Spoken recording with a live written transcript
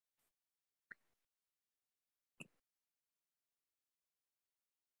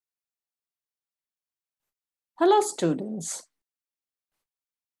Hello students,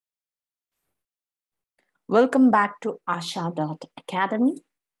 welcome back to Asha.Academy.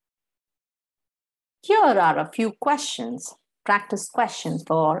 Here are a few questions, practice questions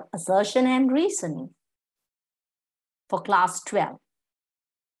for assertion and reasoning for class 12.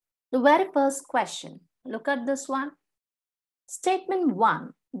 The very first question, look at this one. Statement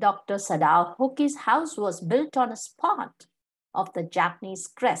 1, Dr. Sadao Hoki's house was built on a spot of the Japanese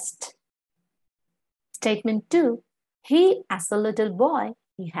crest. Statement 2, he as a little boy,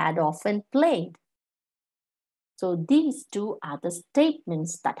 he had often played. So these two are the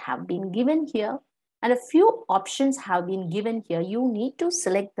statements that have been given here, and a few options have been given here. You need to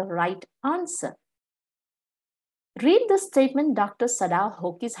select the right answer. Read the statement, Dr. Sadao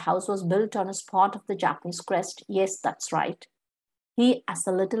Hoki's house was built on a spot of the Japanese crest. Yes, that's right. He, as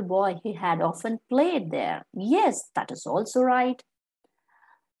a little boy, he had often played there. Yes, that is also right.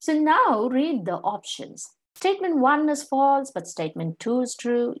 So now read the options. Statement 1 is false, but statement 2 is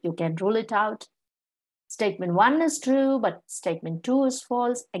true. You can rule it out. Statement 1 is true, but statement 2 is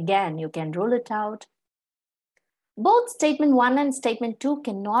false. Again, you can rule it out. Both statement 1 and statement 2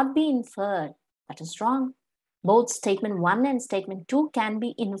 cannot be inferred. That is wrong. Both statement 1 and statement 2 can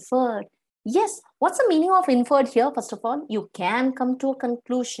be inferred. Yes, what's the meaning of inferred here? First of all, you can come to a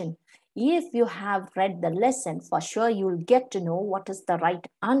conclusion. If you have read the lesson, for sure you'll get to know what is the right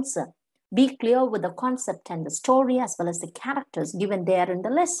answer. Be clear with the concept and the story as well as the characters given there in the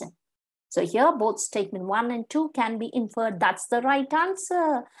lesson. So here both statement 1 and 2 can be inferred. That's the right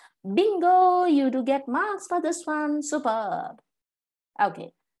answer. Bingo, you do get marks for this one. Superb.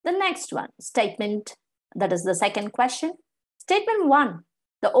 Okay, the next one, statement, that is the second question. Statement 1,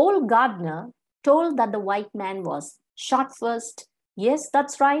 the old gardener told that the white man was shot first. Yes,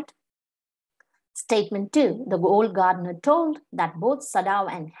 that's right. Statement 2, the old gardener told that both Sadao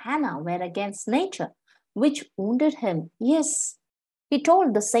and Hannah were against nature, which wounded him. Yes, he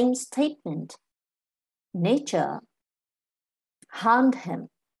told the same statement. Nature harmed him.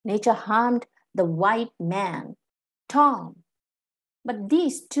 Nature harmed the white man, Tom. But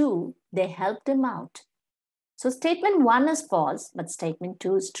these two, they helped him out. So statement 1 is false, but statement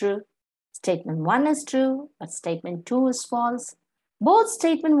 2 is true. Statement 1 is true, but statement 2 is false. Both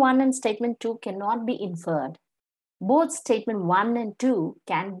statement 1 and statement 2 cannot be inferred. Both statement 1 and 2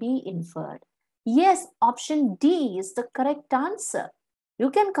 can be inferred. Yes, option D is the correct answer. You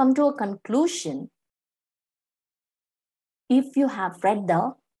can come to a conclusion if you have read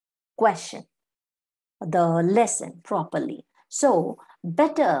the question, the lesson properly. So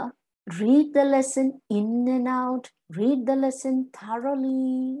better read the lesson in and out, read the lesson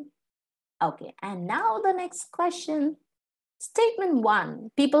thoroughly. Okay, and now the next question. Statement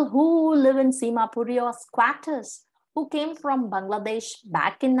 1, people who live in Simapuri are squatters who came from Bangladesh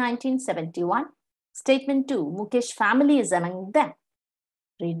back in 1971. Statement 2, Mukesh family is among them.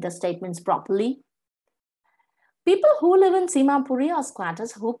 Read the statements properly. People who live in Simapuri are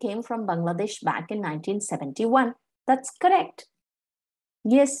squatters who came from Bangladesh back in 1971. That's correct.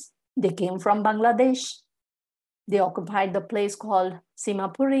 Yes, they came from Bangladesh. They occupied the place called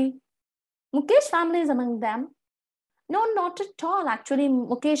Simapuri. Mukesh family is among them. No, not at all. Actually,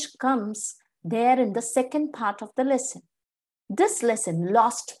 Mukesh comes there in the second part of the lesson. This lesson,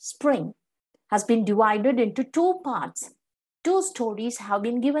 Lost Spring, has been divided into two parts. Two stories have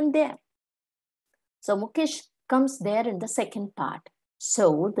been given there. So Mukesh comes there in the second part.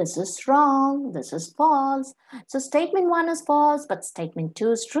 So this is wrong, this is false. So statement 1 is false, but statement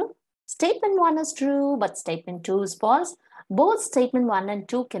 2 is true. Statement 1 is true, but statement 2 is false. Both statement 1 and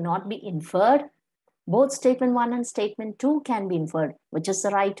 2 cannot be inferred. Both statement 1 and statement 2 can be inferred. Which is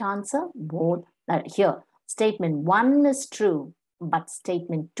the right answer? Both. Here, statement 1 is true, but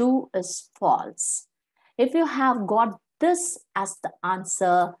statement 2 is false. If you have got this as the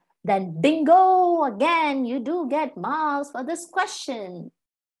answer, then bingo, again, you do get marks for this question.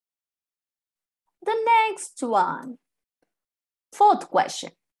 The next one, fourth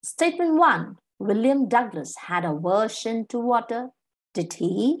question. Statement 1, William Douglas had aversion to water. Did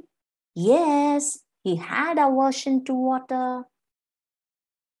he? Yes, he had aversion to water.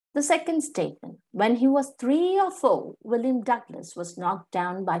 The second statement, when he was 3 or 4, William Douglas was knocked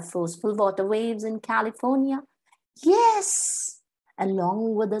down by forceful water waves in California. Yes,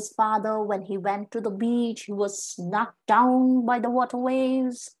 along with his father, when he went to the beach, he was knocked down by the water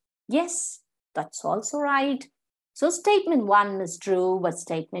waves. Yes, that's also right. So statement 1 is true, but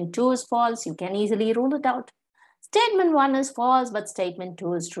statement 2 is false. You can easily rule it out. Statement 1 is false, but statement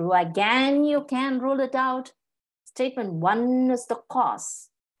 2 is true. Again, you can rule it out. Statement 1 is the cause,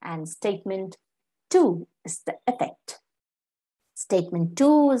 and statement 2 is the effect. Statement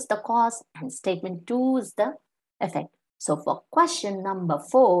 2 is the cause, and statement 2 is the effect. So for question number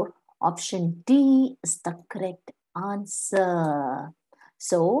 4, option D is the correct answer.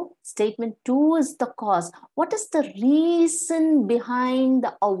 So statement 2 is the cause. What is the reason behind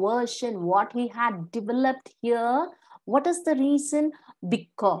the aversion? What he had developed here? What is the reason?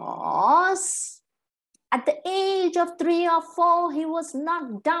 Because at the age of 3 or 4, he was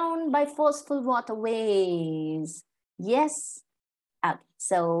knocked down by forceful waterways. Yes. Okay.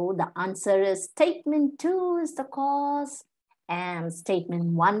 So the answer is statement 2 is the cause and statement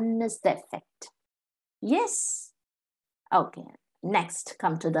 1 is the effect. Yes. Okay. Next,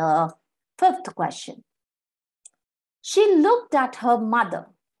 come to the 5th question. She looked at her mother.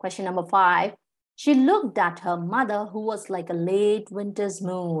 Question number 5. She looked at her mother who was like a late winter's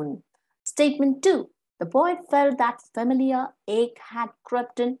moon. Statement 2. The boy felt that familiar ache had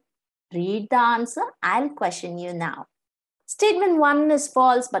crept in. Read the answer. I'll question you now. Statement 1 is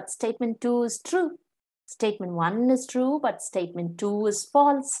false, but statement 2 is true. Statement 1 is true, but statement 2 is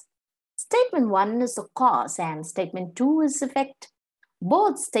false. Statement 1 is the cause and statement 2 is effect.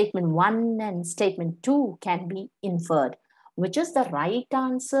 Both statement 1 and statement 2 can be inferred. Which is the right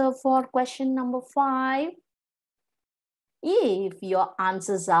answer for question number 5? If your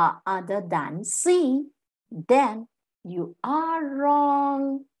answers are other than C, then you are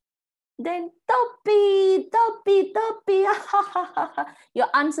wrong. Then topi. Your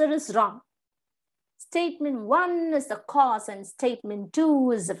answer is wrong. Statement 1 is the cause and statement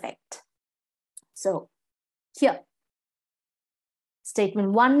 2 is effect. So here,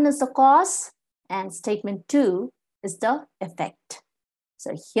 statement 1 is the cause and statement 2 is the effect.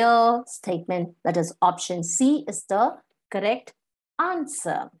 So here, statement, that is option C, is the correct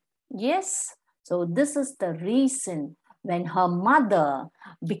answer. Yes. So this is the reason when her mother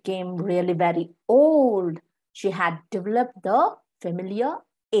became really very old, she had developed the familiar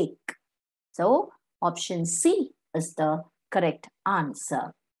ache. So option C is the correct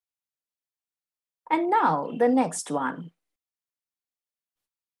answer. And now the next one.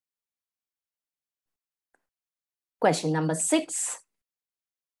 Question number 6.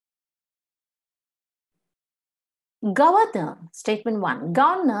 Governor, statement 1.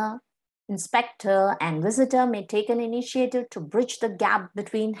 Governor, inspector, and visitor may take an initiative to bridge the gap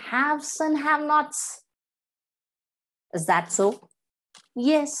between haves and have-nots. Is that so?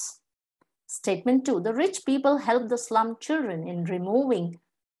 Yes. Statement 2. The rich people help the slum children in removing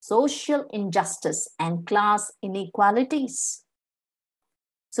social injustice and class inequalities.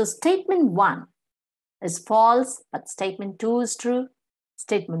 So statement 1 is false, but statement 2 is true.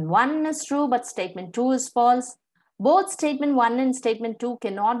 Statement 1 is true, but statement 2 is false. Both statement 1 and statement 2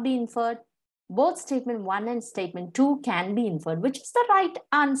 cannot be inferred. Both statement 1 and statement 2 can be inferred. Which is the right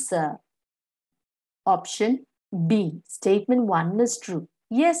answer? Option B. Statement 1 is true.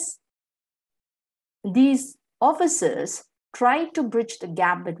 Yes. These officers try to bridge the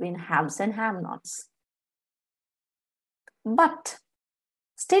gap between haves and have-nots. But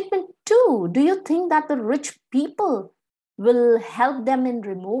statement 2, do you think that the rich people will help them in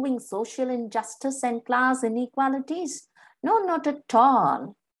removing social injustice and class inequalities? No, not at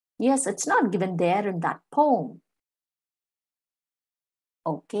all. Yes, it's not given there in that poem.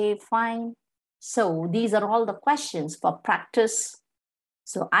 Okay, fine. So these are all the questions for practice.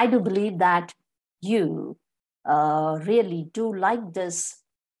 So I do believe that you really do like this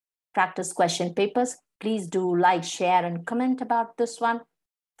practice question papers. Please do like, share, and comment about this one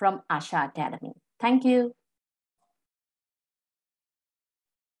from Asha Academy. Thank you.